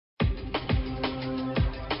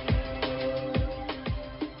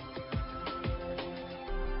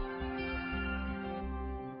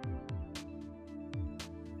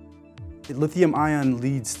Lithium ion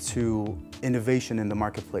leads to innovation in the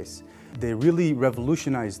marketplace. They really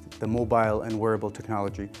revolutionized the mobile and wearable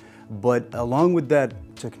technology, but along with that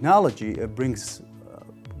technology, it brings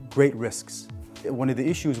great risks. One of the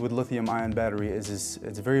issues with lithium ion battery is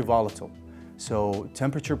it's very volatile. So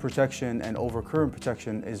temperature protection and overcurrent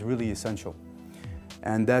protection is really essential.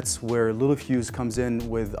 And that's where Littelfuse comes in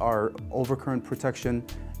with our overcurrent protection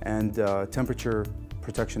and temperature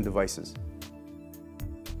protection devices.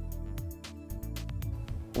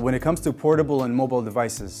 When it comes to portable and mobile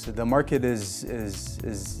devices, the market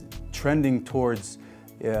is trending towards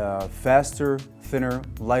faster, thinner,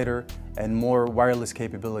 lighter, and more wireless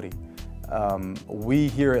capability. We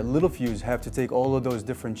here at Littelfuse have to take all of those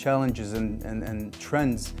different challenges and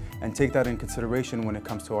trends and take that in consideration when it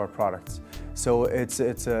comes to our products. So it's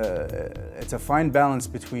a fine balance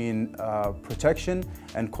between protection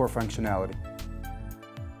and core functionality.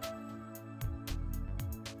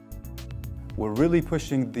 We're really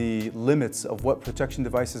pushing the limits of what protection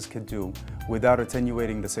devices could do without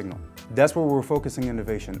attenuating the signal. That's where we're focusing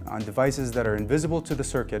innovation, on devices that are invisible to the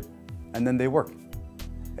circuit and then they work.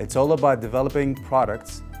 It's all about developing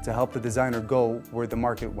products to help the designer go where the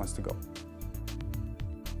market wants to go.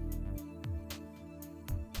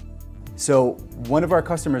 So one of our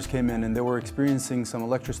customers came in and they were experiencing some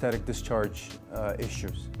electrostatic discharge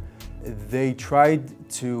issues. They tried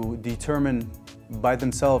to determine by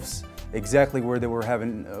themselves exactly where they were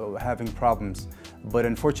having problems, but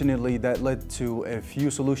unfortunately that led to a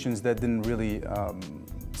few solutions that didn't really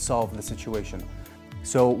solve the situation.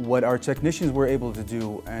 So what our technicians were able to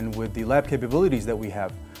do, and with the lab capabilities that we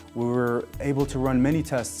have, we were able to run many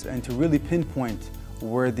tests and to really pinpoint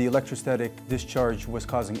where the electrostatic discharge was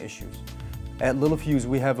causing issues. At Littelfuse,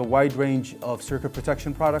 we have a wide range of circuit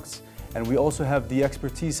protection products, and we also have the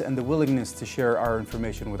expertise and the willingness to share our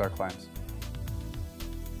information with our clients.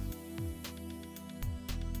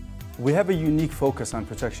 We have a unique focus on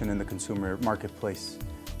protection in the consumer marketplace.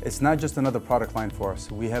 It's not just another product line for us.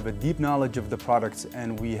 We have a deep knowledge of the products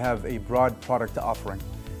and we have a broad product offering.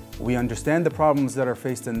 We understand the problems that are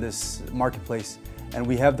faced in this marketplace and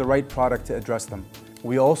we have the right product to address them.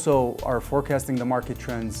 We also are forecasting the market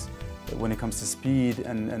trends when it comes to speed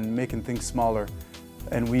and making things smaller.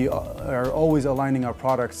 And we are always aligning our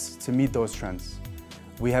products to meet those trends.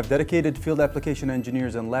 We have dedicated field application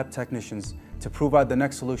engineers and lab technicians to prove out the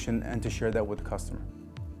next solution and to share that with the customer.